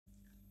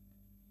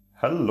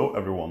Hello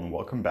everyone,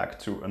 welcome back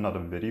to another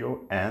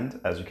video, and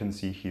as you can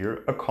see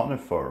here, a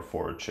conifer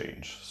for a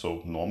change.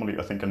 So normally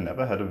I think I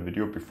never had a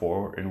video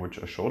before in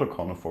which I showed a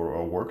conifer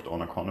or worked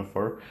on a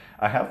conifer.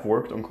 I have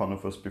worked on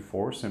conifers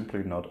before,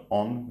 simply not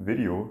on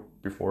video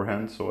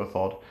beforehand, so I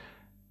thought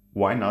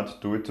why not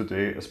do it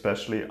today,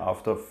 especially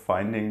after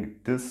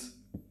finding this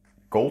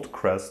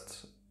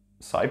Goldcrest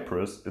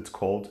Cypress, it's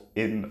called,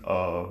 in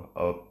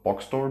a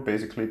box store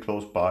basically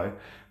close by,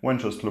 when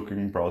just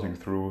browsing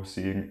through,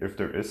 seeing if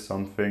there is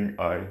something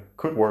I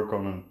could work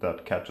on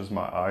that catches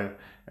my eye.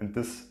 And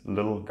this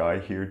little guy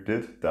here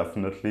did,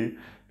 definitely,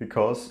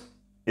 because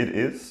it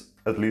is,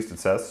 at least it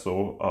says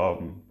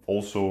so,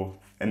 also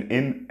an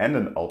in and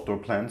an outdoor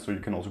plant, so you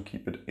can also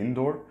keep it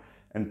indoor.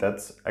 And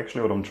that's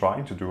actually what I'm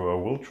trying to do, or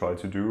I will try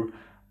to do,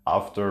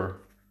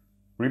 after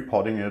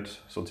repotting it,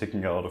 so taking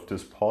it out of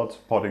this pot,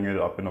 potting it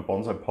up in a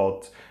bonsai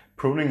pot,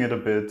 pruning it a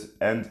bit,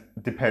 and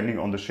depending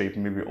on the shape,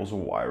 maybe also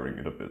wiring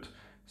it a bit.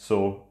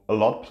 So a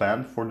lot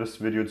planned for this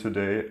video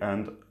today,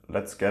 and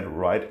let's get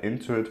right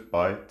into it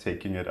by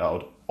taking it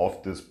out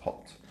of this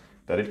pot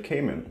that it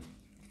came in.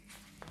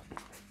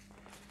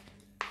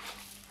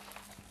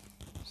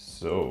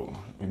 So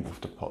let me move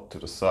the pot to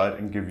the side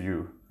and give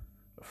you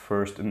a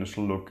first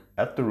initial look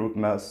at the root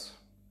mass.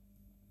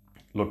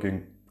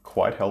 Looking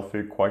quite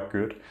healthy, quite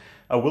good.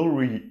 I will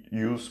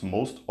reuse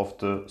most of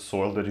the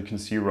soil that you can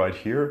see right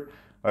here.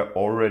 I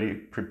already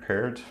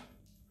prepared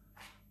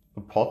a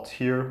pot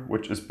here,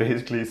 which is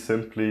basically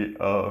simply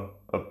a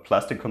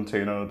plastic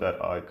container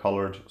that I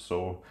colored.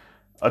 So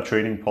a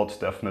training pot,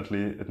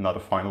 definitely. It's not a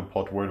final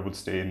pot where it would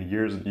stay in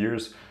years and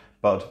years,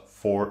 but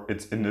for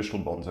its initial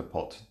bonsai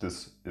pot,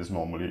 this is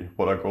normally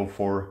what I go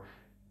for.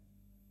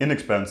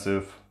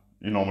 Inexpensive.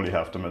 You normally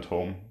have them at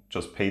home.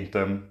 Just paint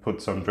them,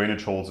 put some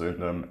drainage holes in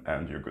them,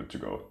 and you're good to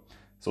go.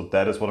 So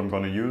that is what I'm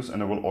going to use,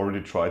 and I will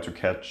already try to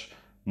catch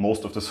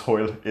most of the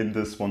soil in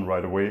this one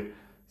right away.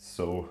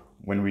 So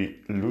when we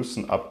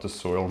loosen up the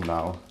soil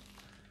now,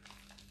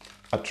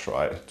 I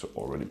try to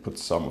already put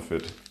some of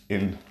it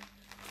in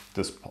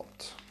this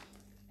pot.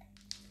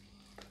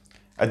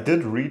 I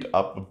did read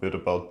up a bit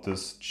about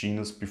this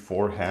genus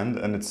beforehand,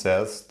 and it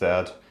says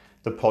that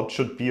the pot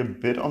should be a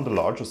bit on the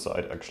larger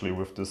side actually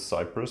with this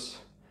cypress,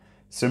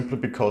 simply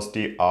because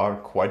they are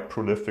quite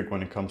prolific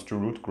when it comes to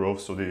root growth.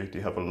 So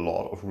they have a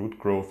lot of root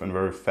growth and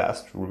very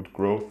fast root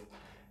growth,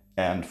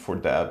 and for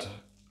that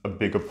a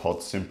bigger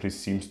pot simply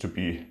seems to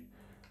be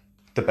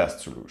the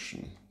best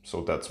solution. So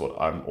that's what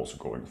I'm also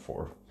going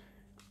for.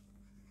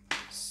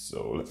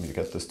 So let me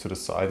get this to the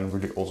side and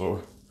really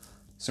also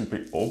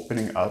simply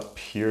opening up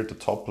here the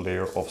top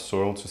layer of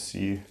soil to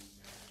see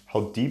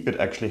how deep it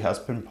actually has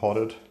been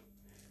potted.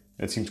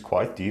 It seems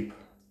quite deep.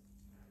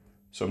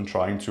 So I'm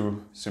trying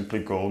to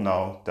simply go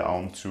now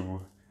down to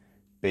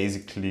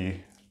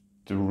basically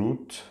the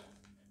root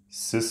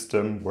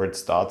system where it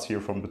starts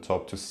here from the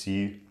top to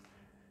see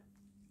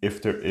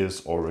if there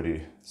is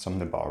already some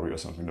nebari or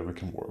something that we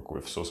can work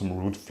with. So some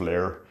root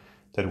flare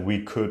that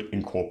we could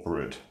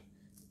incorporate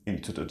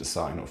into the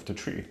design of the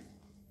tree.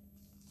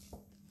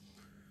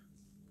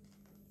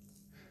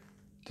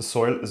 The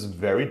soil is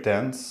very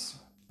dense,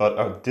 but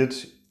I did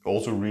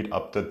also read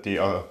up that they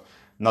are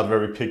not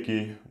very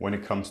picky when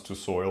it comes to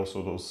soil,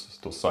 so those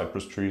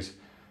cypress trees.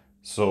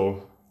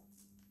 So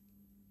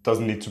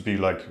doesn't need to be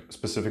like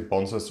specific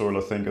bonsai soil.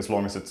 I think as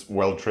long as it's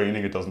well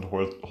draining, it doesn't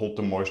hold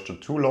the moisture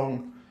too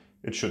long,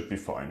 it should be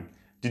fine.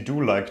 They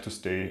do like to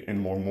stay in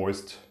more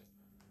moist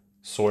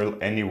soil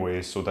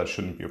anyway, so that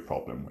shouldn't be a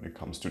problem when it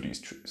comes to these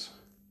trees.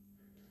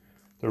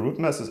 The root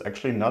mass is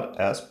actually not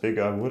as big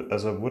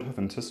as I would have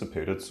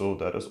anticipated, so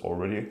that is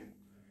already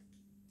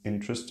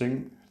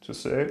interesting to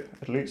say,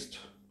 at least.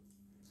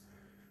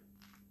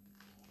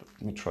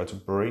 Let me try to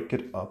break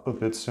it up a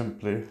bit,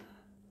 simply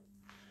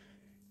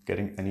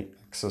getting any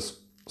excess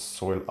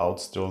soil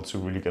out still to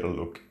really get a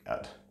look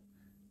at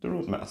the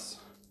root mass.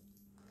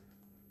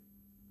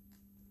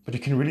 But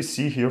you can really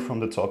see here from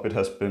the top it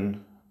has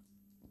been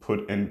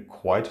put in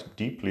quite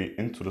deeply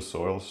into the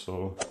soil,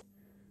 so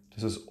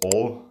this is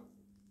all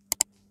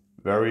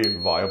very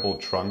viable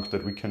trunk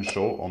that we can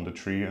show on the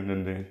tree and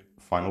in the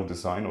final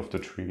design of the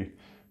tree.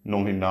 And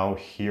only now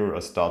here I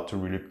start to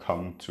really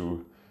come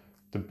to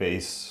the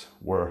base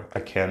where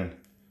I can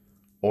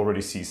already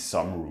see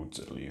some roots,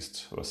 at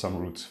least, or some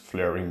roots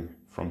flaring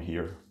from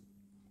here.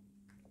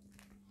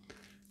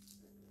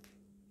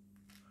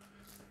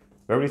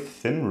 Very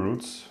thin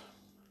roots.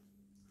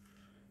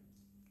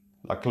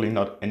 Luckily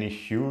not any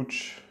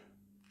huge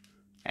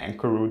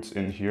anchor roots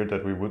in here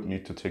that we would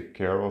need to take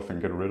care of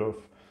and get rid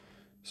of.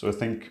 So I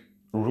think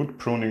root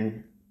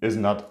pruning is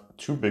not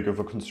too big of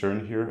a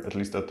concern here, at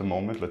least at the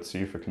moment. Let's see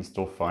if I can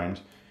still find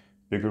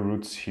bigger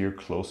roots here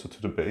closer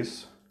to the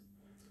base.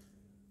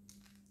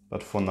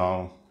 But for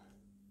now,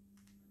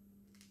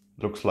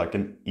 looks like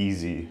an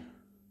easy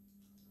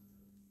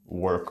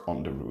work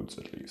on the roots,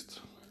 at least.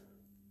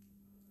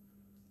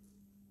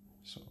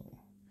 So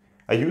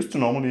I used to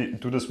normally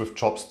do this with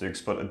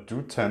chopsticks, but I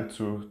do tend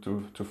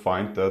to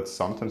find that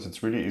sometimes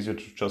it's really easier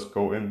to just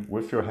go in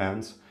with your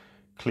hands,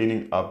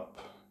 cleaning up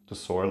the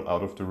soil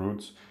out of the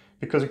roots,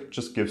 because it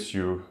just gives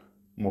you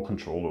more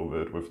control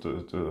over it with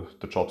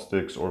the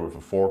chopsticks or with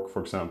a fork, for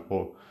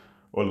example,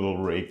 or a little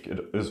rake.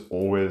 It is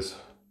always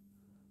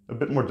a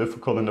bit more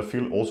difficult, and I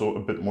feel also a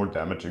bit more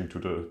damaging to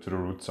the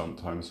roots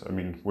sometimes. I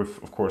mean,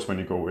 of course, when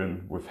you go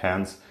in with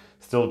hands,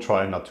 still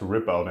try not to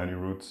rip out any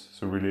roots.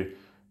 So really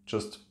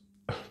just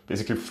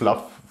basically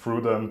fluff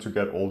through them to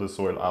get all the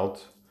soil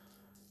out.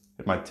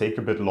 It might take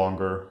a bit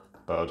longer,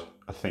 but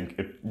I think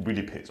it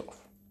really pays off,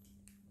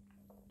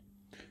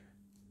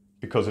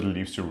 because it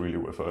leaves you really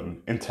with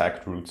an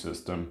intact root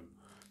system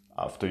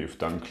after you've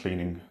done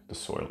cleaning the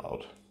soil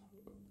out.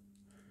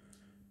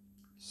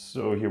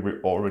 So here we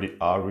already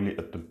are really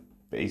at the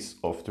base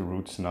of the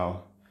roots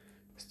now,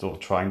 still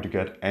trying to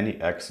get any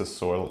excess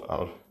soil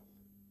out.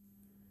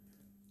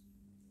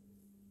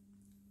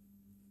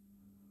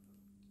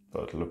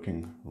 But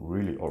looking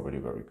really already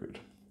very good.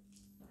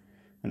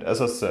 And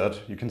as I said,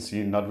 you can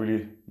see not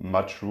really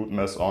much root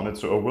mass on it,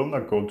 so I will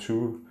not go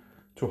too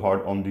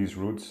hard on these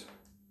roots.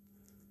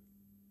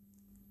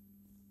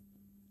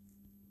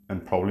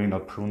 And probably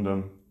not prune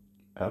them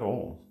at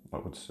all, I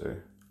would say.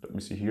 Let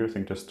me see here, I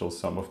think there's still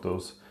some of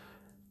those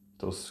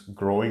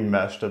growing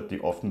mesh that they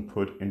often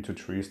put into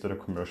trees that are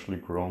commercially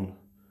grown,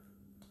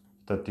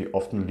 that they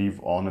often leave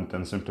on, and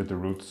then simply the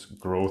roots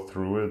grow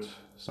through it.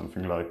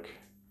 Something like,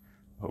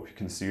 I hope you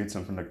can see it,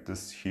 something like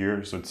this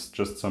here. So it's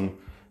just some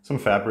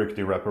fabric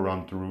they wrap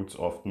around the roots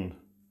often,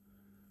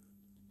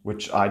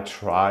 which I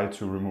try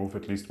to remove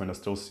at least when I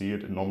still see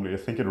it. And normally I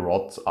think it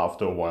rots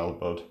after a while,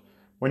 but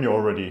when you're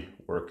already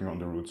working on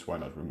the roots, why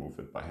not remove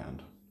it by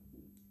hand?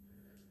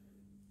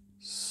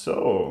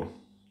 So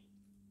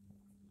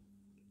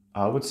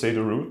I would say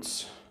the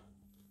roots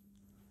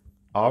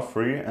are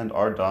free and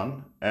are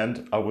done,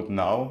 and I would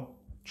now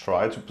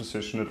try to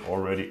position it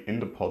already in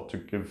the pot to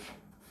give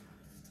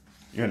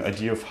you an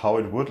idea of how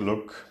it would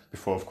look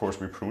before, of course,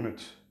 we prune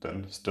it,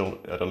 then still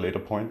at a later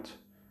point.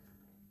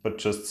 But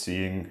just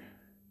seeing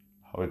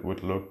how it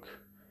would look,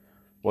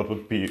 what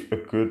would be a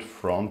good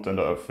front, and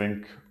I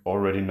think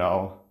already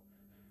now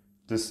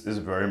this is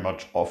very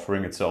much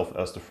offering itself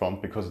as the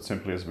front, because it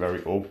simply is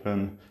very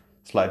open,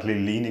 slightly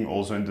leaning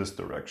also in this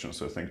direction.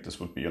 So I think this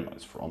would be a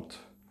nice front.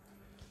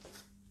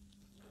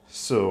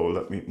 So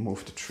let me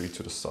move the tree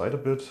to the side a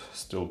bit,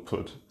 still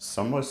put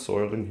some more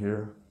soil in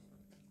here,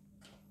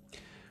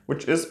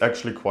 which is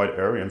actually quite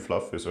airy and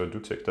fluffy, so I do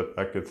take that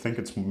back. I think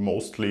it's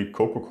mostly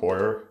coco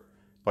coir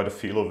by the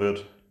feel of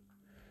it,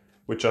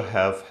 which I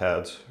have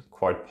had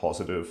quite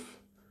positive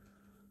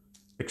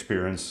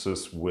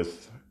experiences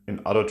with in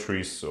other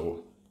trees,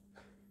 so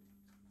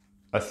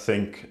I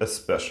think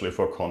especially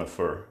for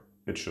conifer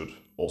it should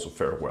also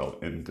fare well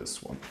in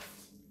this one.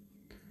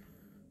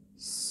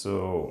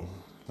 So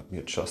let me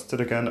adjust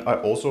it again. I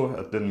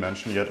didn't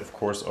mention yet, of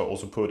course, I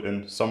also put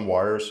in some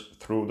wires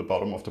through the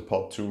bottom of the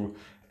pot to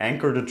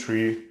anchor the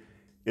tree.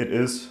 It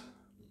is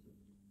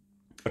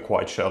a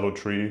quite shallow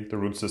tree. The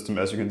root system,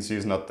 as you can see,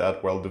 is not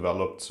that well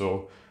developed,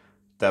 so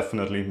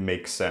definitely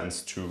makes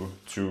sense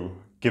to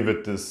give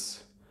it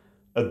this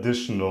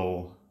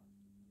additional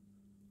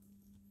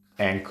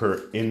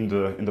anchor in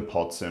the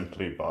pot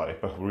simply by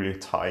really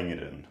tying it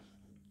in.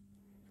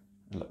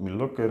 And let me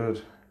look at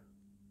it.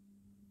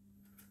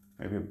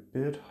 Maybe a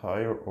bit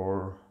higher,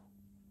 or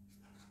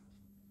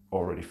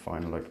already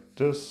fine like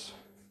this.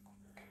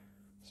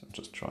 So I'm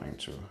just trying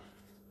to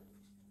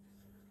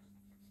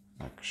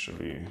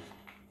actually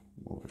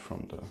move it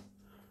from the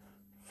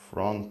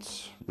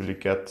front, really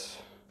get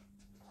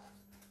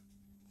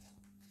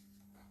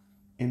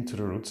into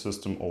the root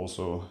system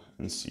also,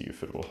 and see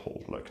if it will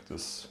hold like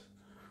this,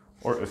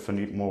 or if I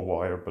need more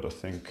wire, but I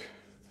think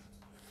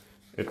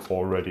it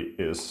already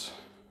is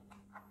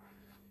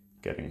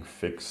getting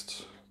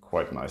fixed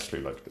quite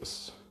nicely like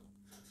this.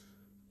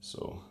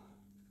 So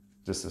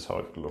this is how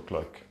it will look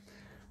like.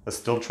 I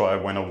still try,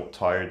 when I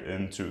tie it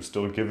in, to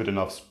still give it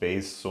enough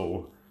space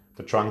so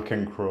the trunk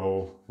can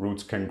grow,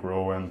 roots can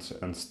grow and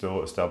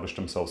still establish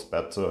themselves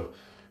better.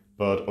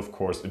 But of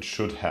course it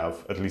should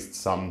have at least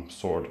some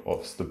sort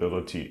of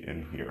stability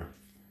in here.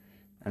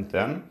 And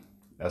then,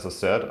 as I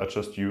said, I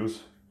just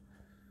use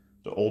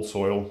the old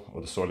soil,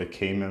 or the soil that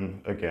came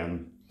in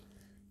again,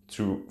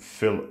 to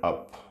fill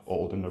up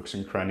all the nooks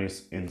and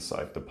crannies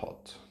inside the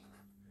pot.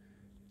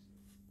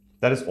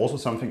 That is also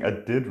something I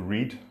did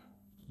read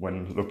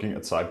when looking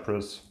at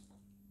cypress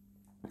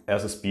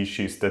as a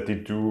species, that they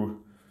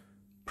do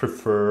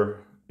prefer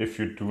if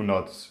you do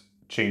not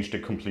change the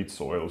complete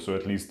soil. So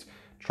at least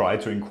try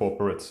to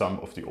incorporate some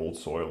of the old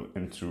soil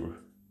into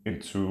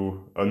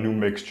a new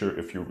mixture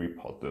if you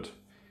repot it.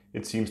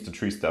 It seems the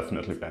trees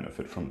definitely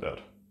benefit from that.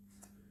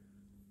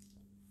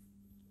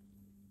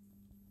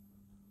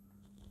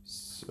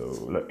 So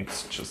let me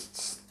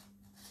just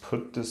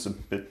put this a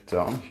bit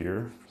down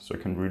here so I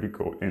can really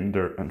go in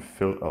there and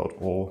fill out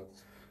all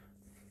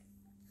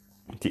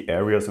the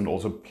areas, and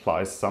also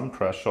apply some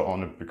pressure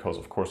on it, because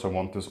of course I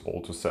want this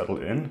all to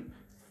settle in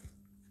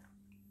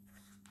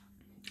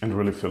and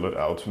really fill it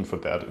out. And for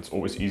that it's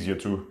always easier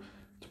to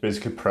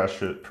basically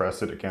press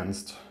it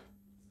against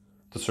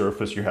the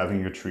surface you're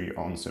having your tree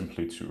on,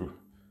 simply to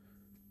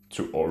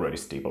already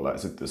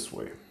stabilize it this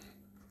way.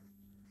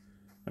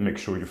 And make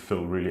sure you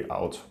fill really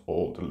out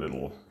all the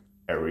little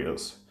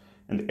areas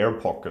and air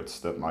pockets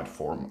that might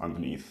form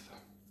underneath.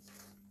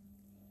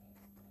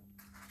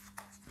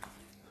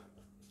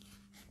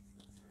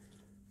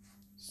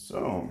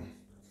 So,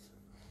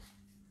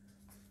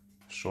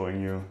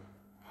 showing you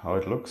how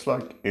it looks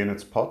like in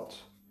its pot.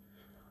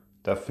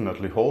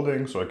 Definitely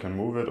holding, so I can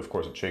move it. Of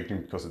course it's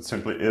shaking because it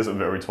simply is a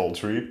very tall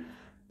tree,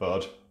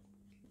 but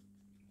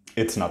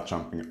it's not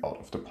jumping out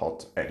of the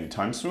pot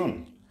anytime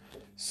soon.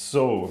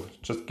 So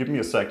just give me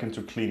a second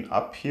to clean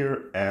up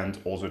here and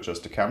also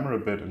adjust the camera a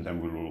bit, and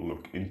then we will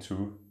look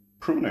into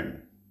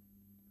pruning.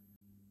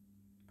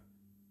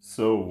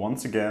 So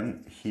once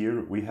again,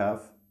 here we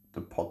have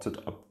the potted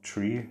up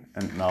tree,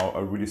 and now I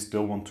really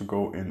still want to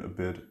go in a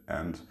bit,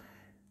 and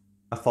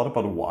I thought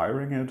about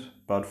wiring it,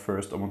 but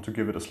first I want to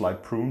give it a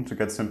slight prune to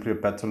get simply a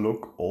better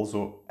look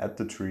also at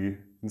the tree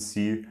and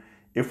see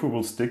if we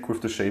will stick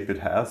with the shape it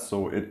has.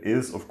 So it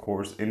is, of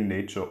course, in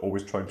nature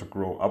always trying to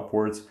grow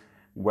upwards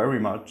very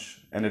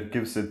much, and it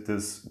gives it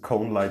this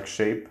cone-like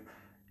shape.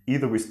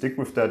 Either we stick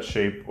with that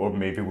shape or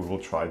maybe we will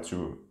try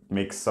to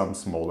make some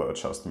smaller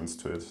adjustments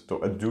to it.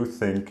 Though I do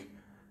think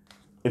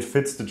it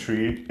fits the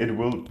tree. It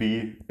will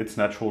be its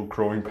natural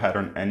growing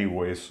pattern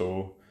anyway,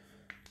 so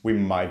we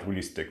might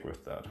really stick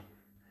with that.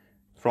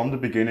 From the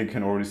beginning, you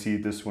can already see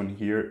this one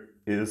here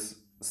is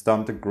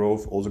stunted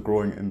growth, also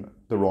growing in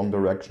the wrong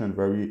direction and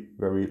very,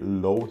 very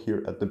low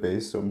here at the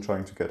base. So I'm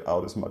trying to get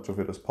out as much of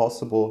it as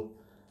possible.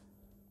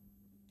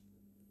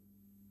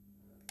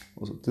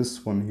 Also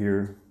this one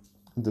here,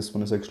 this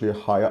one is actually a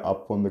higher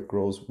up one that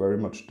grows very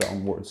much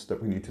downwards that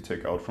we need to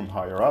take out from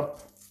higher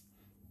up.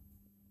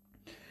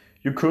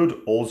 You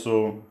could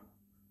also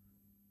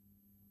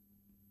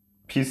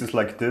pieces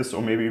like this,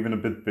 or maybe even a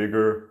bit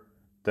bigger,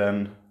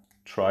 then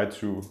try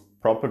to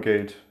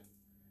propagate,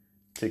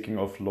 taking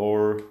off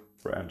lower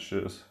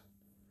branches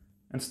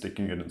and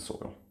sticking it in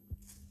soil.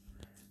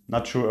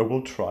 Not sure I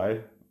will try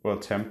or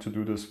attempt to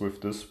do this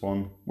with this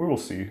one. We will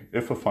see.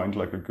 If I find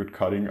like a good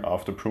cutting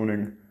after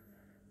pruning,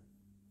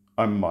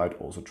 I might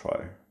also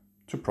try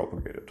to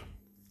propagate it.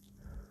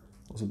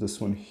 Also this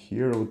one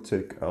here I would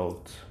take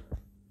out.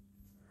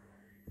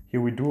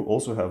 Here we do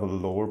also have a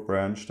lower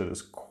branch that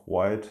is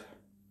quite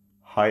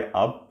high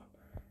up,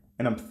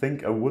 and I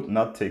think I would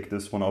not take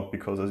this one out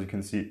because, as you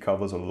can see, it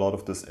covers a lot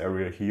of this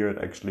area here.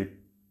 It actually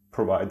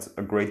provides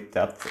a great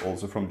depth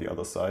also from the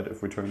other side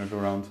if we turn it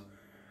around.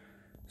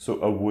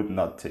 So I would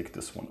not take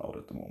this one out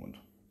at the moment.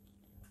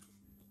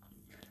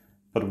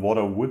 But what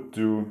I would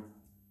do,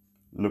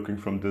 looking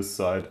from this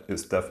side,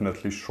 is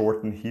definitely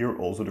shorten here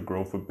also the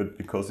growth a bit,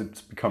 because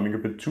it's becoming a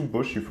bit too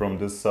bushy from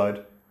this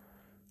side.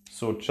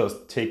 So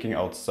just taking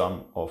out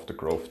some of the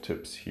growth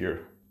tips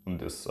here on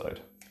this side.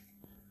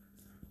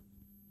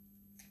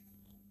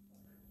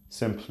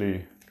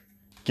 Simply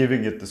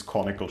giving it this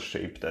conical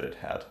shape that it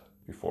had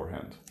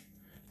beforehand,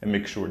 and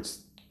make sure it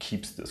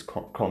keeps this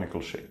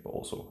conical shape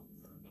also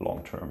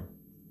long term.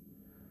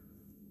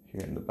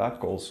 Here in the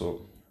back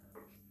also,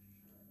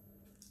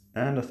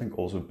 and I think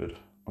also a bit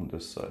on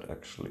this side,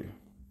 actually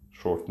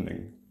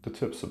shortening the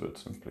tips a bit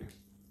simply.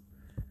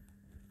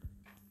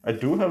 I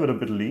do have it a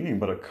bit leaning,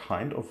 but I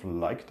kind of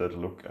like that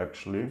look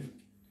actually.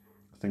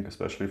 I think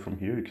especially from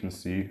here you can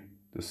see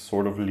this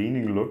sort of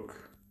leaning look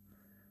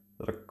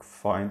that I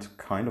find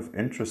kind of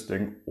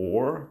interesting,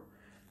 or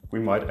we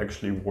might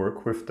actually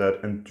work with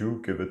that and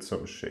do give it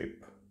some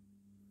shape.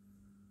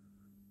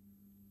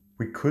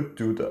 We could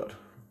do that.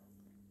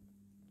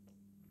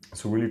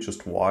 So really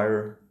just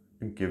wire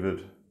and give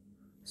it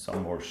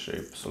some more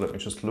shape. So let me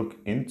just look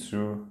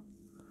into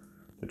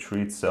the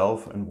tree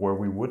itself and where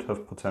we would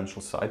have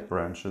potential side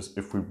branches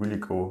if we really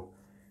go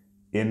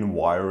in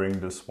wiring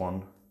this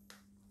one.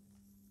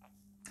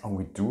 And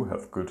we do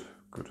have good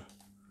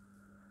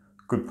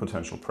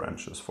potential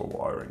branches for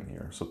wiring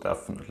here. So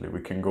definitely we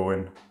can go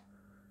in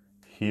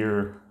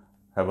here,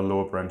 have a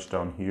lower branch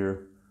down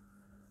here,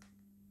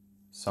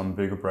 some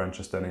bigger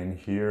branches then in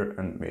here,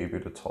 and maybe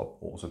the top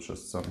also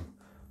just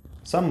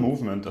some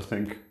movement. I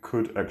think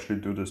could actually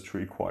do this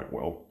tree quite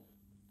well.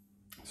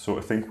 So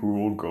I think we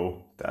will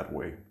go that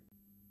way.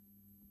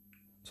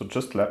 So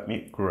just let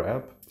me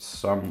grab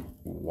some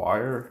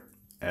wire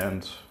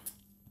and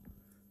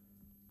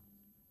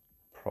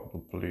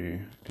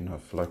probably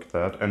enough like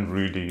that, and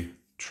really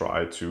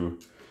try to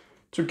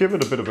give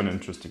it a bit of an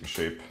interesting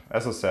shape.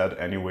 As I said,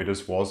 anyway,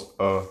 this was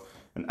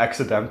an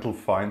accidental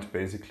find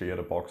basically at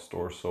a box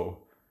store, so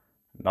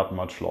not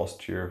much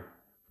lost here.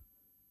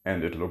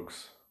 And it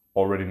looks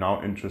already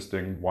now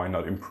interesting. Why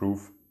not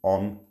improve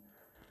on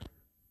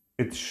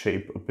its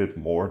shape a bit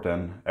more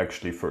than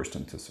actually first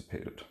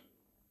anticipated?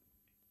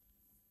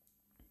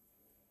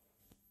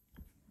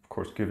 Of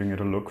course, giving it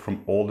a look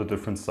from all the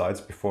different sides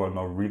before I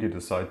now really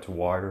decide to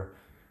wire.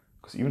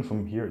 Because even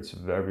from here, it's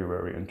very,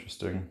 very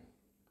interesting.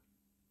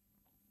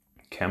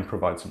 Can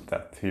provide some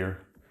depth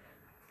here.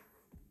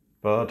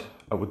 but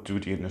I would do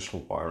the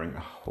initial wiring. I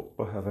hope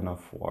I have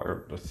enough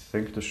wire, but I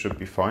think this should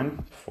be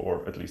fine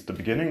for at least the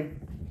beginning.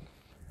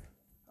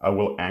 I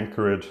will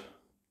anchor it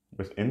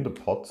within the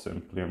pot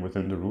simply and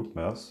within the root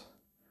mass,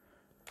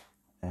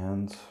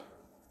 and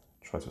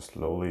try to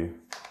slowly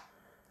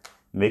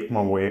make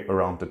my way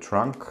around the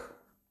trunk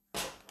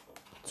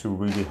to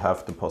really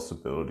have the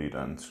possibility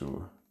then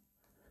to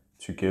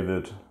give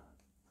it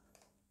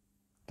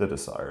the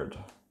desired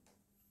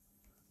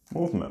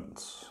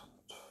movement.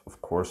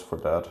 Of course, for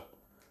that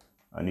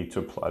I need to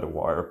apply the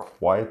wire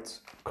quite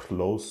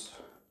close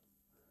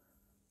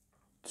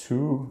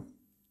to,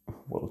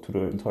 well, to the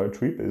entire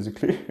tree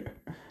basically.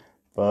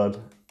 But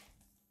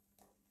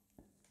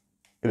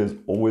it is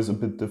always a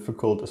bit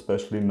difficult,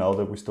 especially now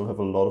that we still have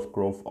a lot of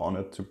growth on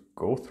it, to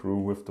go through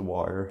with the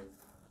wire.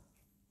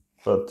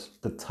 But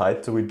the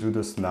tighter we do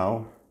this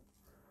now,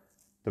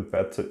 the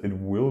better it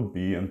will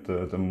be, and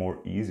the more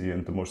easy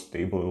and the more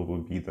stable it will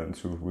be then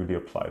to really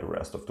apply the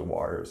rest of the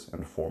wires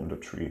and form the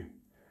tree.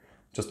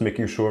 Just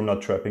making sure I'm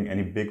not trapping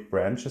any big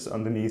branches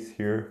underneath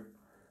here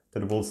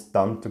that will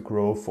stunt the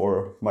growth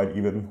or might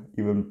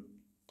even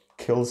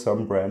kill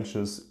some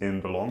branches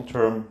in the long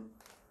term.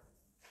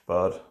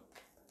 But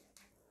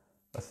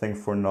I think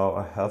for now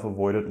I have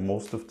avoided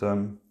most of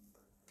them.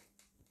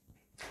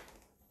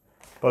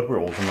 But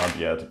we're also not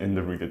yet in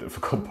the really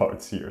difficult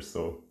parts here,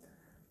 so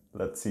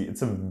let's see.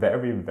 It's a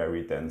very,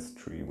 very dense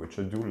tree, which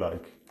I do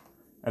like.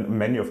 And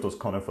many of those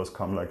conifers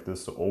come like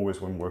this, so always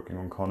when working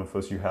on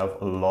conifers you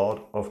have a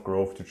lot of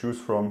growth to choose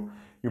from.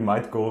 You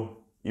might go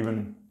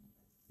even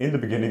in the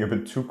beginning a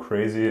bit too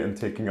crazy and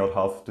taking out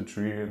half the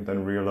tree and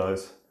then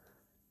realize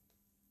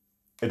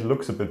it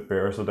looks a bit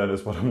bare, so that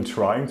is what I'm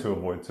trying to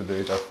avoid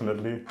today,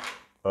 definitely.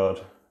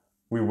 But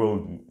we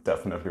will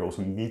definitely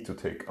also need to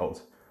take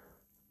out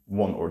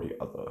one or the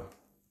other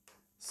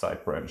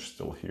side branch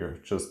still here.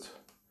 Just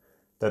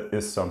that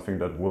is something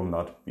that will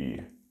not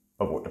be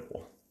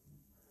avoidable.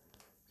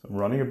 So I'm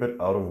running a bit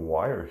out of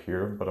wire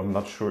here, but I'm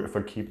not sure if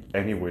I keep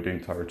anyway the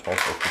entire top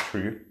of the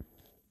tree.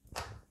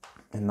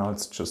 And now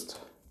it's just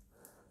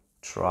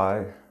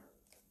try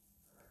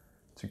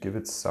to give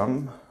it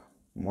some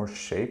more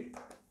shape.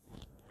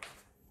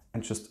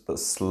 And just a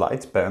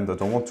slight bend. I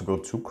don't want to go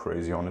too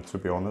crazy on it, to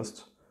be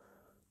honest.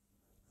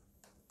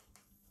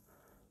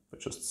 But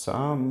just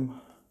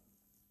some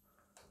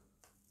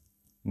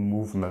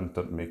movement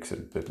that makes it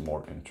a bit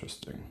more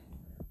interesting.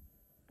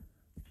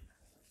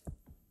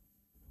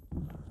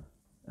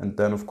 And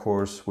then of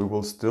course we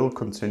will still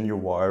continue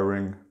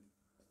wiring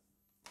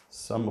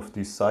some of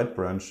these side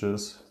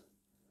branches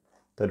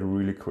that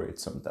really create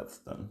some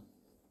depth then,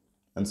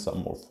 and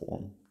some more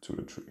form to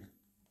the tree.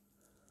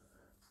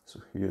 So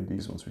here,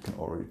 these ones we can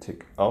already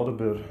take out a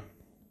bit,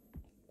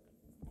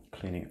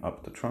 cleaning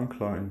up the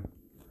trunk line.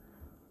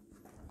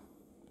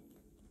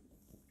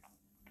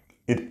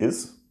 It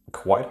is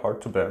quite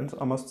hard to bend,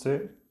 I must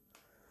say.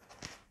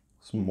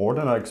 It's more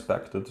than I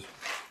expected.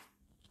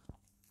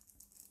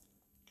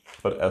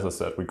 But as I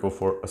said, we go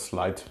for a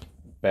slight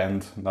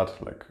bend,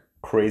 not like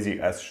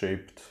crazy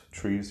S-shaped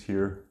trees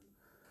here.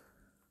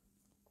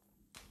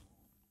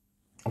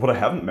 What I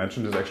haven't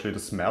mentioned is actually the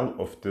smell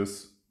of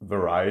this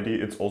variety.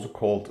 It's also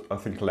called, I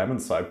think, lemon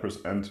cypress,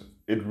 and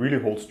it really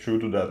holds true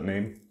to that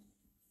name.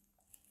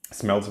 It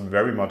smells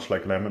very much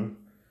like lemon.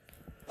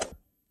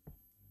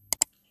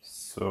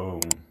 So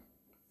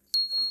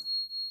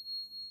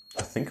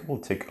I think I will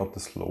take out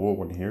this lower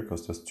one here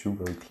because there's two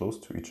very close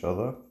to each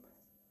other.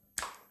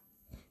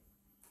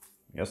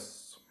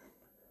 Yes,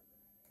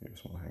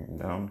 here's one hanging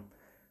down.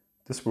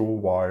 This will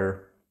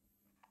wire,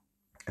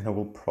 and I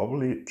will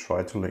probably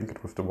try to link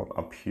it with the one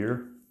up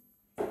here.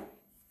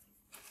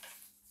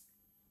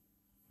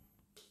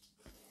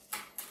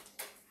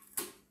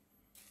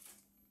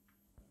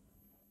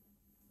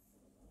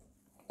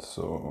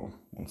 So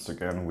once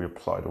again, we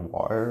apply the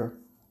wire.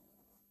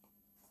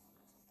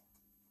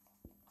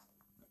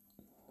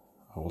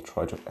 I will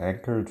try to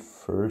anchor it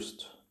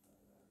first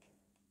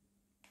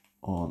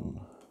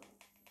on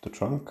the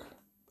trunk.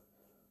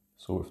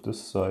 So with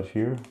this side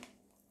here,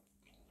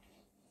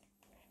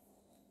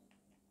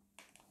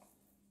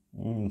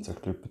 it's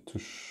actually a bit too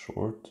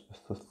short if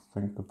I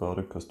think about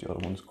it, because the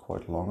other one's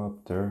quite long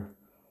up there.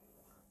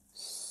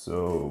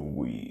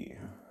 So I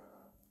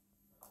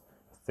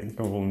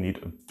think I will need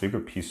a bigger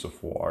piece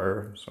of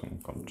wire, so I'm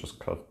gonna just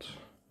cut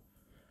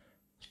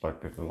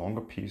slightly a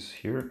longer piece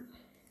here.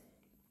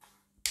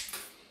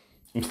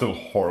 I'm still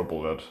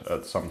horrible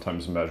at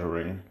sometimes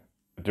measuring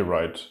the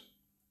right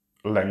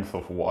length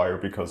of wire,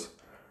 because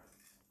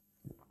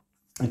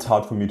it's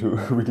hard for me to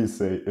really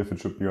say if it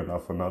should be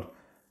enough or not.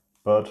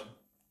 But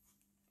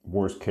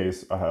worst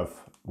case, I have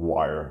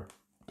wire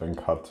then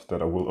cut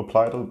that I will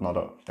apply to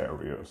another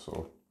area,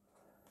 so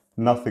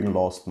nothing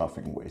lost,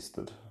 nothing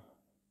wasted.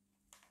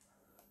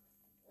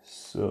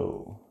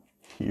 So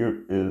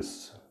here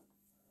is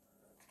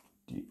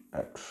the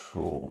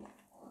actual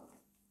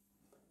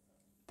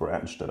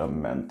branch that I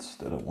meant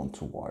that I want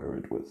to wire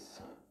it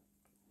with.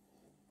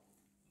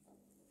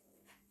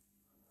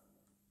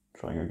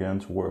 Trying again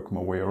to work my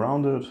way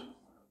around it.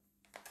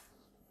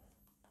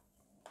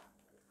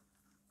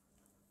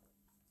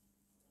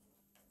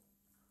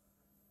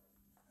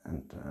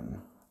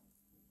 then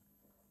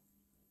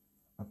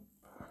up,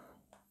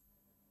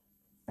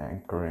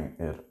 anchoring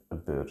it a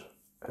bit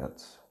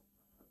at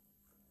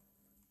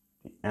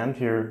the end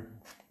here,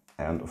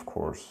 and of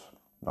course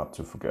not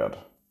to forget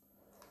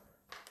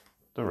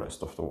the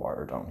rest of the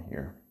wire down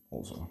here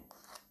also,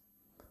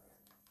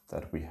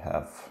 that we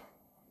have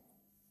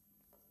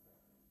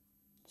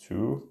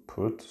to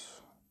put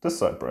the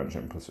side branch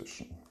in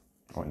position,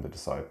 or in the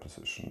side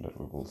position that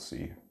we will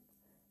see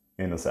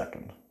in a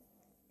second.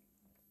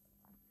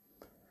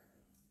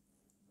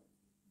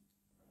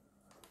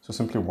 So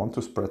simply want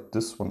to spread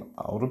this one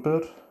out a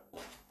bit,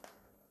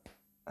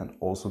 and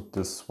also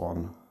this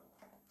one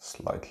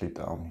slightly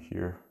down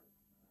here,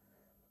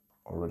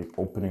 already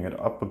opening it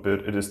up a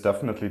bit. It is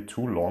definitely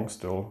too long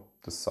still,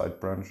 this side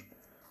branch.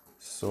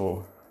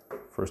 So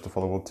first of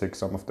all, I will take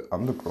some of the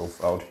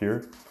undergrowth out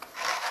here.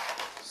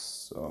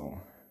 So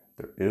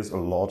there is a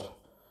lot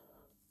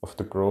of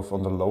the growth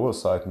on the lower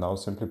side now,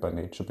 simply by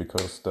nature,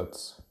 because that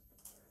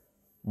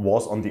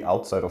was on the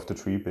outside of the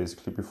tree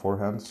basically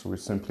beforehand. So we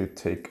simply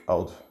take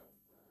out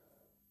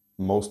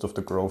most of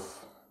the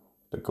growth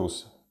that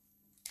goes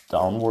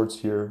downwards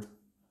here,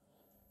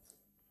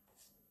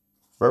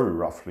 very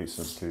roughly,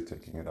 simply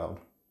taking it out.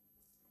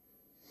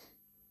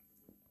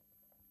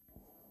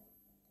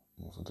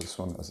 Also this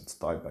one, as it's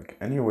died back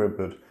anyway a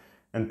bit.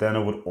 And then I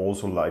would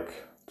also like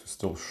to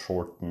still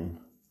shorten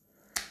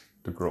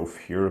the growth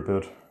here a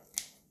bit.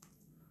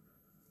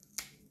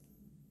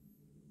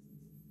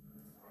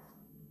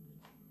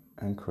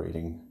 And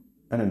creating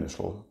an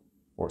initial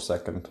or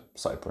second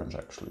side branch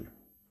actually.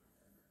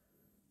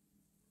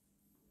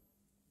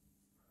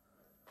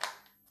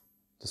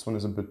 This one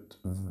is a bit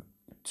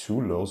too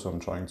low, so I'm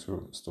trying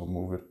to still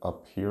move it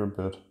up here a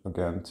bit.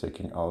 Again,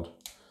 taking out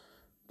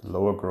the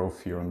lower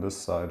growth here on this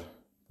side,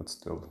 but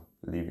still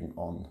leaving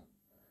on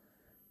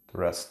the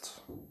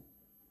rest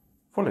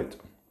for later.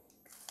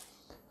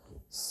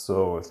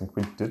 So I think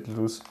we did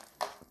lose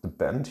the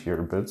bend here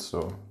a bit,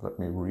 so let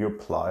me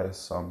reapply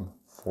some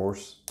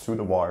force to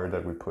the wire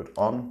that we put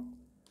on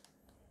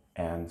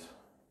and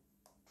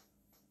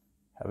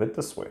have it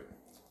this way.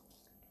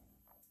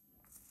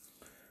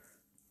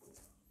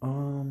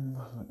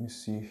 Let me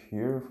see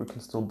here if we can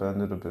still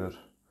bend it a bit,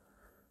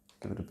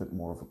 give it a bit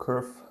more of a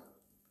curve,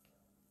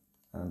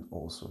 and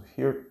also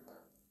here.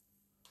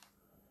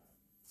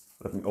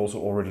 Let me also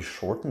already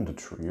shorten the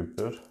tree a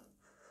bit,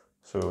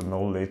 so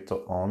know later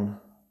on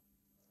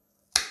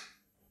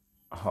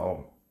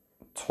how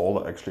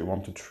tall I actually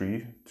want the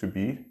tree to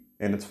be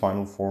in its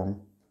final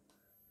form.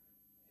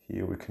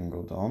 Here we can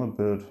go down a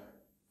bit.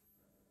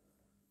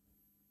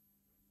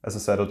 As I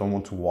said, I don't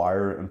want to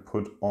wire and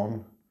put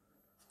on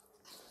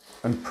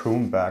and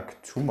prune back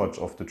too much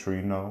of the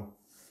tree now.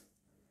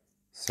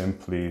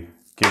 Simply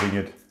giving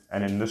it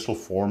an initial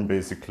form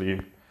basically,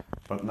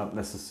 but not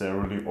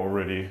necessarily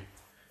already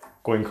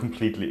going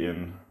completely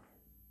in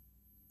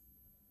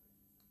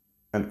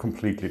and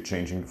completely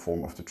changing the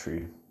form of the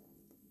tree.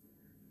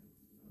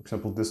 For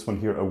example, this one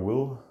here I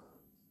will,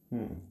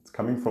 it's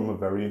coming from a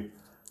very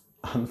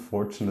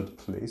unfortunate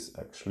place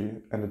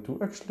actually, and I do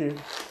actually,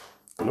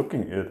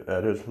 looking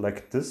at it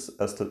like this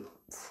as the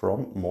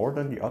front more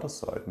than the other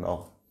side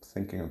now,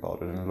 thinking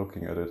about it and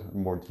looking at it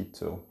in more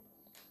detail.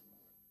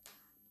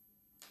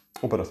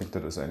 Oh, but I think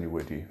that is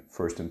anyway the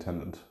first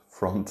intended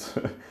front.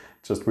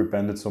 Just we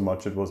bent it so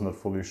much it was not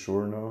fully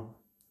sure now.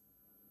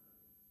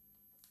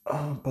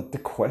 But the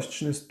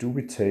question is, do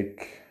we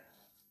take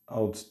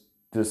out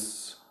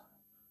this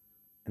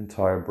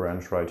entire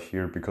branch right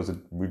here, because it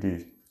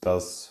really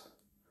does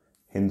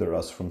hinder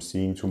us from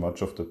seeing too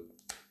much of the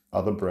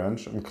other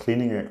branch. I'm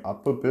cleaning it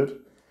up a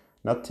bit,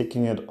 not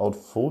taking it out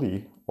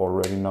fully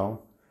already now,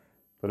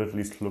 but at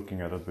least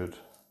looking at a bit,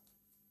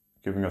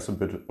 giving us a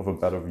bit of a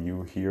better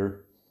view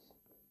here.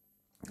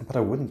 But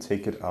I wouldn't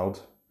take it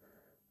out.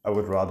 I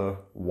would rather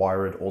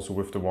wire it also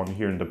with the one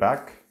here in the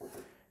back.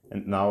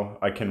 And now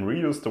I can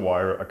reuse the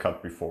wire I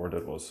cut before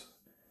that was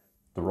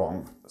the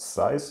wrong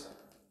size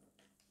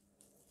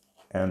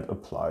and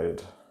apply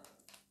it.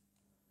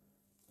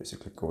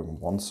 Basically going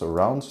once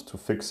around to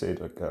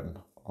fixate again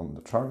on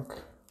the trunk.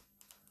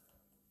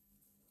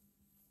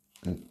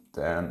 And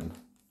then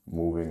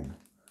moving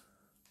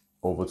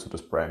over to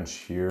this branch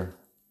here.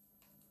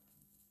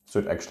 So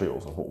it actually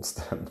also holds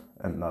then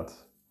and not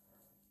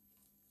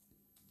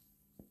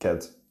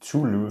get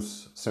too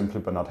loose simply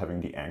by not having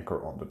the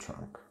anchor on the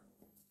trunk.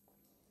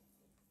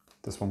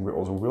 This one we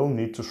also will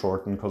need to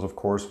shorten, because of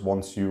course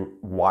once you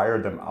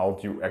wire them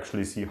out you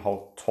actually see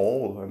how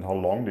tall and how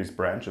long these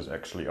branches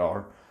actually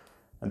are,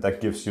 and that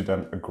gives you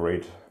then a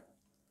great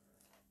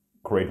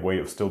way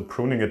of still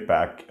pruning it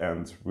back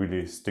and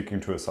really sticking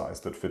to a size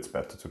that fits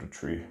better to the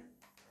tree,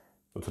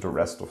 or to the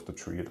rest of the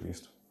tree at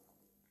least,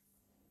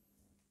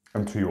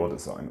 and to your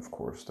design of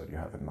course that you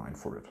have in mind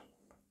for it,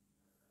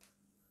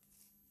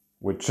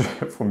 which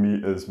for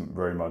me is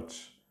very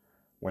much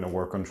when I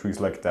work on trees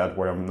like that,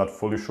 where I'm not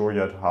fully sure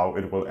yet how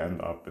it will end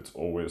up. It's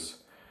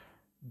always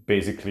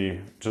basically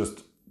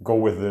just go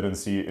with it and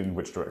see in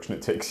which direction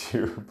it takes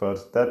you.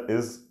 But that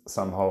is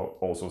somehow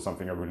also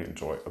something I really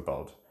enjoy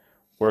about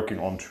working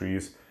on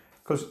trees,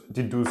 because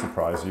they do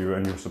surprise you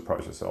and you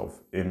surprise yourself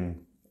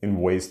in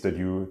ways that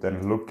you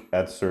then look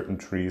at certain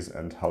trees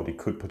and how they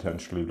could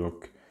potentially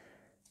look.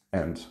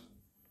 And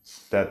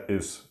that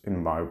is,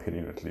 in my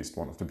opinion at least,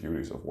 one of the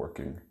beauties of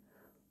working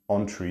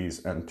on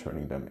trees and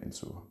turning them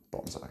into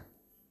bonsai.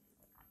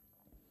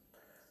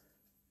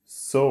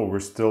 So we're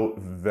still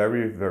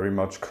very, very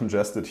much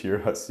congested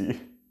here, I see.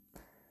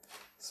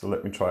 So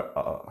let me try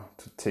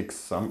to take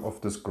some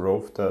of this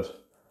growth that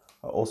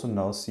I also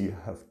now see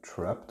have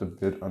trapped a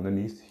bit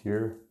underneath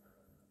here.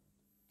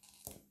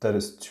 That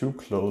is too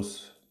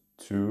close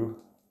to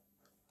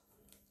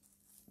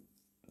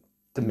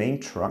the main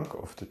trunk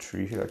of the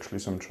tree here actually.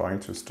 So I'm trying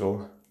to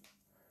still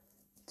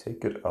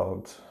take it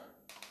out,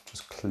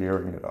 just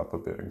clearing it up a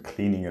bit and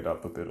cleaning it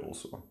up a bit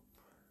also.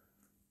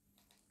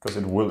 Because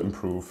it will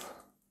improve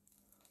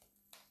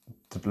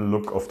the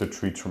look of the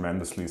tree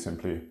tremendously,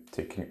 simply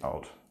taking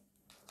out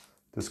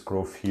this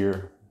growth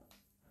here.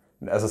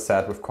 And as I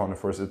said with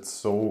conifers, it's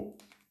so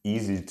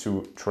easy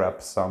to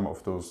trap some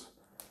of those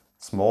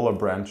smaller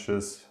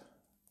branches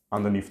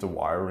underneath the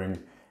wiring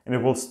and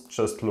it will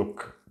just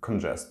look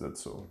congested.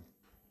 So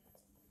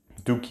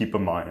do keep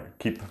in mind,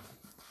 keep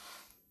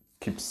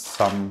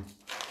some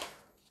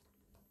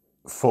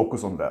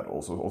focus on that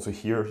also. Also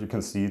here you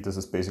can see this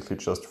is basically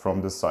just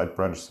from this side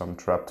branch some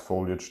trapped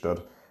foliage that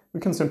we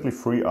can simply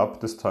free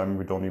up. This time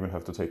we don't even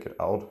have to take it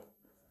out.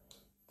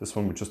 This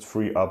one we just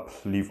free up,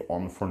 leave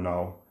on for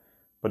now,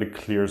 but it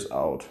clears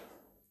out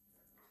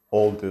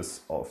all this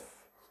of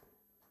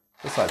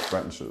the side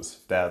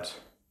branches that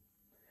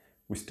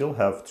we still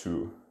have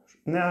to.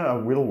 I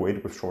will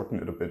wait with shorten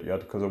it a bit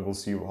yet, because I will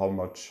see how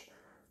much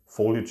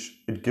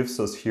foliage it gives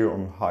us here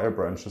on higher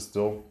branches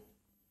still,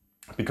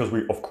 because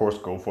we of course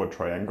go for a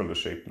triangular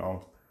shape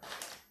now.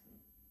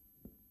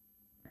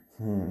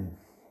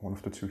 One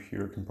of the two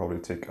here I can probably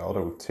take out. I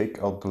would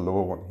take out the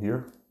lower one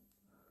here,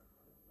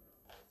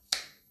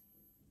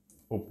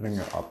 opening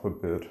it up a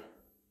bit.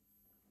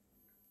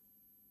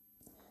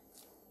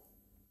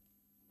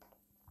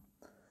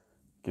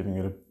 Giving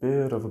it a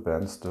bit of a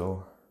bend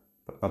still,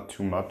 but not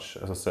too much.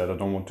 As I said, I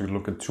don't want to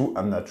look too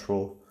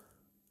unnatural.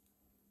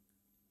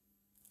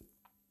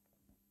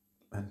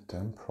 And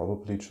then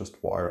probably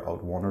just wire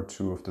out one or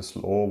two of these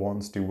lower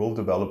ones. They will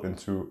develop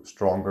into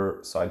stronger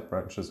side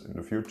branches in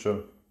the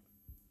future,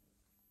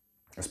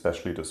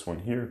 especially this one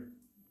here.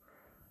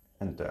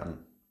 And then,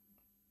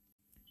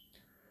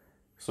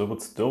 so I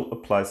would still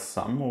apply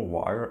some more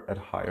wire at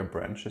higher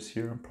branches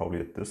here,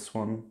 probably at this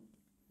one.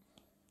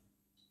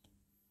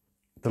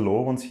 The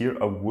lower ones here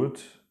I would,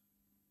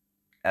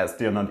 as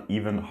they are not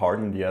even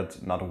hardened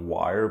yet, not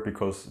wire,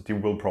 because they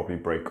will probably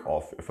break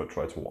off if I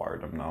try to wire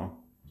them now.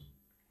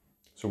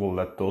 So we'll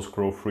let those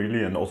grow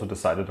freely and also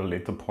decide at a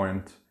later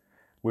point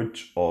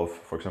which of,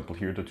 for example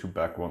here, the two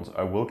back ones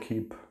I will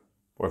keep,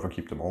 or if I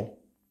keep them all.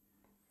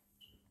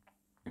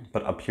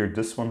 But up here,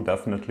 this one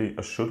definitely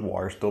I should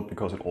wire still,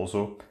 because it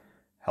also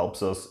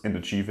helps us in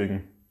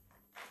achieving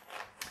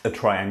a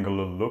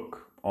triangular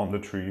look on the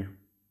tree.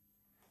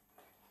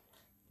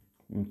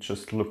 I'm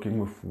just looking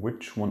with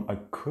which one I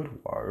could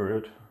wire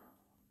it.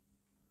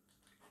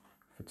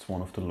 If it's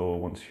one of the lower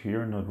ones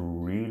here, not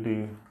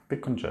really. A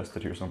bit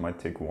congested here, so I might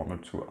take one or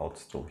two out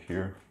still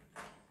here.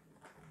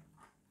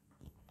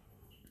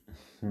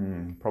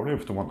 Probably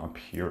with the one up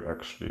here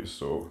actually,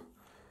 so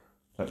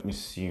let me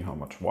see how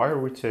much wire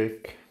we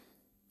take.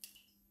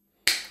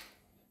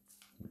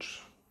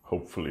 Which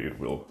hopefully it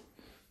will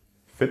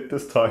fit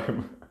this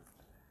time.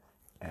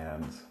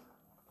 And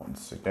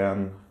once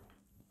again,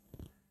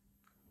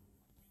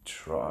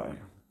 try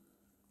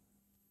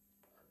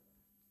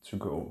to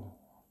go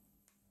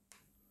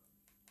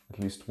at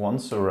least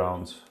once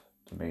around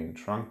the main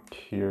trunk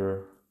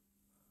here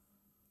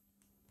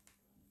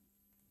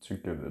to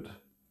give it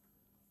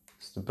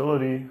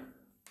stability.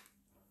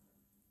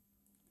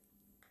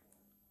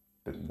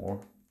 A bit more,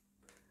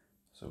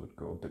 so it would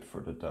go a bit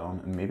further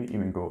down and maybe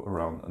even go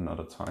around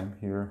another time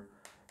here,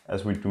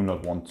 as we do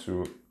not want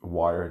to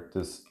wire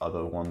this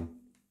other one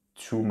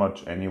too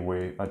much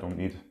anyway. I don't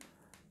need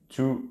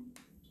too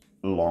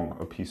long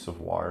a piece of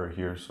wire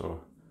here,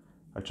 so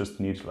I just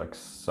need like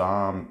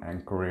some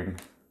anchoring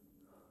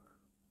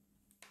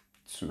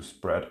to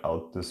spread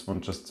out this one,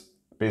 just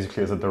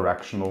basically as a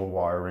directional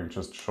wiring,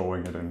 just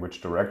showing it in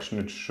which direction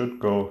it should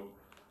go,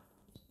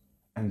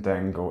 and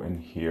then go in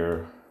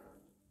here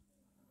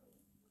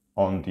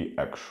on the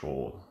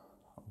actual,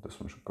 this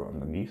one should go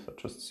underneath, I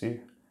just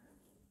see,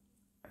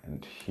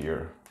 and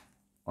here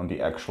on the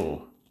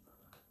actual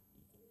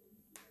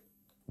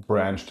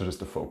branch that is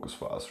the focus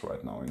for us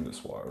right now in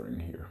this wiring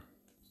here.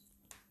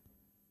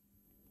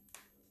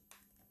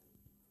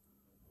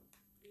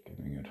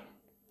 Giving it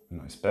a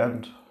nice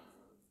bend,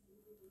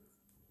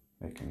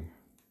 making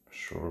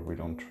sure we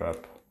don't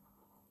trap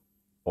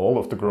all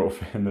of the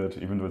growth in it,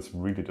 even though it's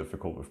really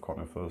difficult with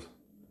conifers.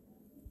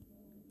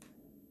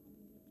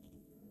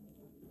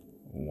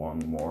 One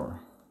more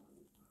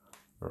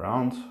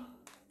around,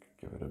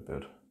 give it a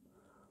bit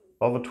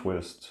of a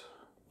twist,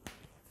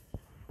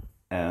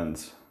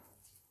 and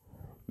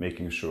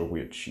making sure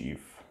we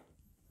achieve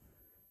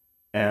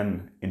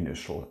an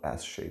initial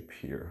S shape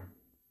here.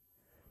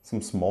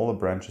 Some smaller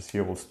branches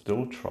here we'll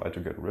still try to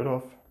get rid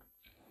of.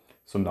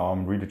 So now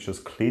I'm really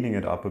just cleaning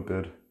it up a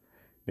bit,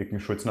 making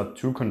sure it's not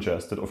too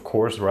congested. Of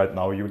course, right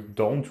now you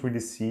don't really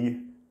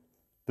see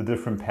the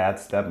different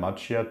pads that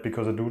much yet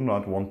because I do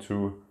not want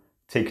to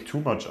take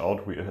too much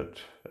out.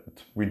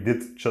 We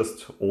did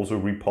just also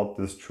repot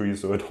this tree,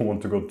 so I don't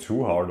want to go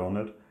too hard on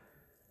it.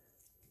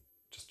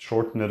 Just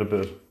shorten it a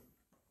bit.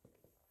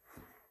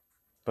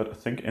 But I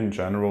think in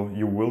general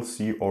you will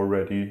see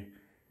already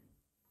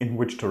in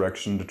which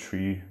direction the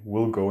tree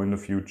will go in the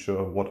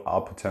future, what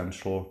are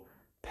potential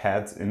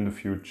pads in the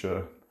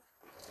future.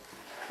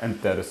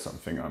 And that is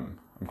something I'm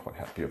quite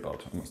happy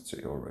about, I must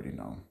say already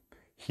now.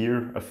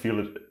 Here I feel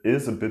it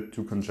is a bit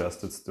too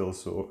congested still,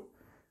 so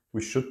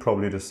we should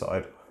probably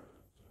decide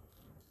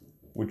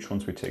which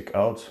ones we take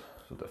out.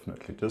 So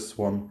definitely this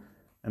one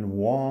and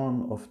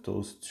one of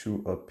those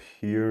two up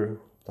here,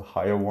 the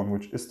higher one,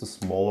 which is the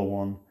smaller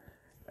one,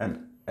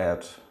 and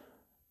add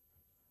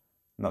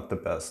not the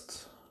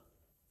best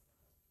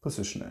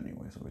position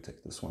anyway. So we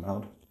take this one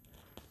out.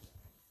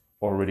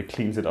 Already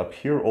cleans it up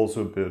here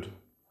also a bit,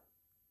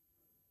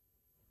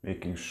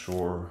 making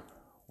sure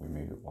we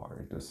maybe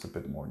wire this a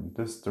bit more in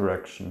this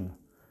direction,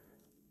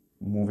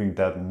 moving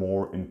that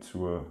more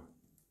into a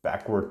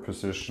backward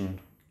position,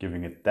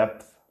 giving it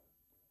depth.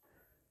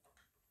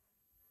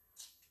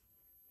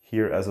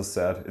 Here, as I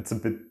said, it's a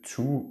bit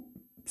too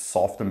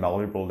soft and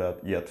malleable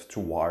yet to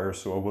wire,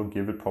 so I will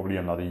give it probably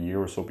another year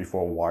or so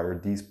before I wire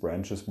these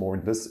branches more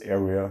in this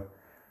area.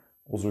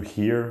 Also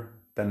here,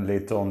 then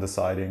later on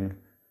deciding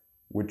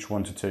which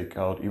one to take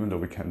out, even though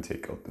we can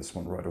take out this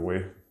one right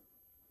away,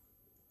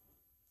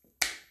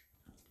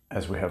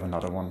 as we have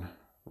another one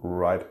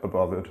right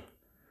above it.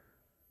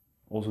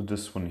 Also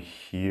this one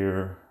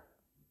here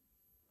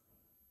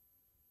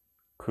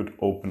could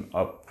open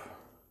up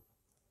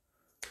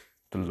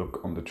the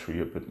look on the tree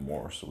a bit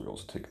more, so we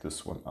also take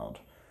this one out.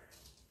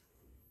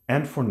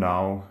 And for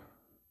now,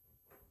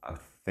 I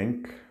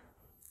think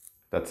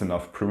that's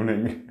enough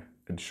pruning.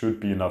 It should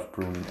be enough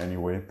pruning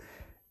anyway.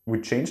 We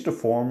changed the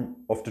form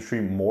of the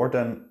tree more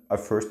than I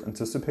first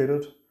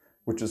anticipated,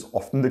 which is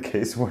often the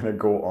case when I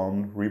go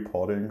on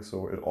repotting,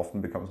 so it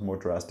often becomes more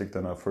drastic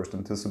than I first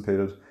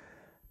anticipated.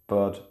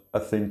 But I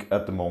think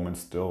at the moment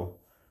still,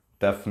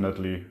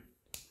 definitely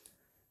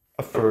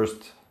a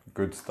first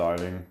good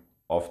styling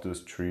of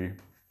this tree.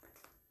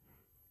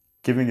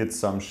 Giving it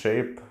some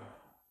shape,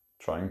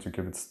 trying to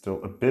give it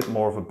still a bit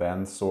more of a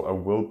bend, so I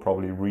will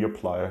probably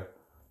reapply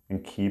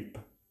and keep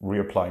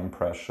reapplying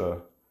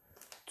pressure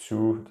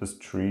to this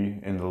tree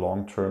in the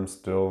long term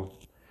still,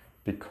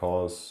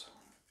 because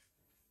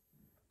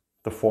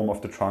the form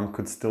of the trunk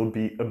could still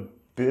be a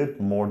bit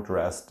more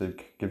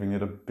drastic, giving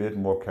it a bit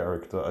more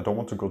character. I don't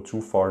want to go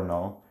too far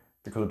now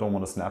because I don't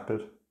want to snap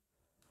it.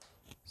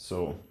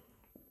 So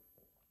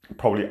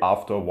probably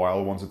after a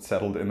while, once it's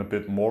settled in a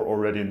bit more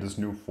already in this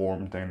new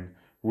form, then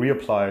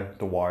reapply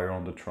the wire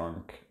on the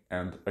trunk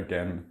and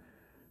again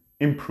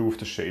improve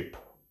the shape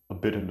a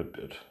bit and a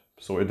bit.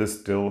 So it is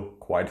still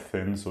quite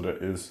thin, so there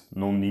is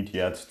no need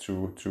yet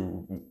to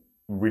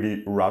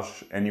really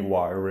rush any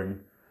wiring.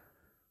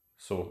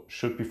 So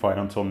should be fine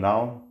until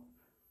now.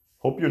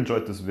 Hope you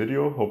enjoyed this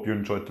video, hope you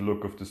enjoyed the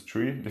look of this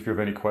tree. If you have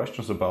any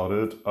questions about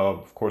it,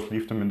 of course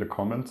leave them in the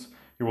comments.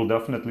 You will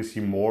definitely see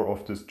more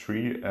of this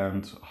tree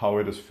and how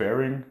it is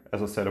faring.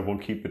 As I said, I will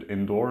keep it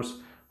indoors.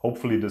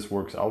 Hopefully this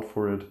works out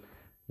for it.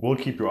 We'll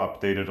keep you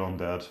updated on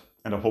that,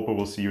 and I hope I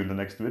will see you in the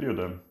next video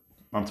then.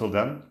 Until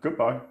then,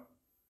 goodbye.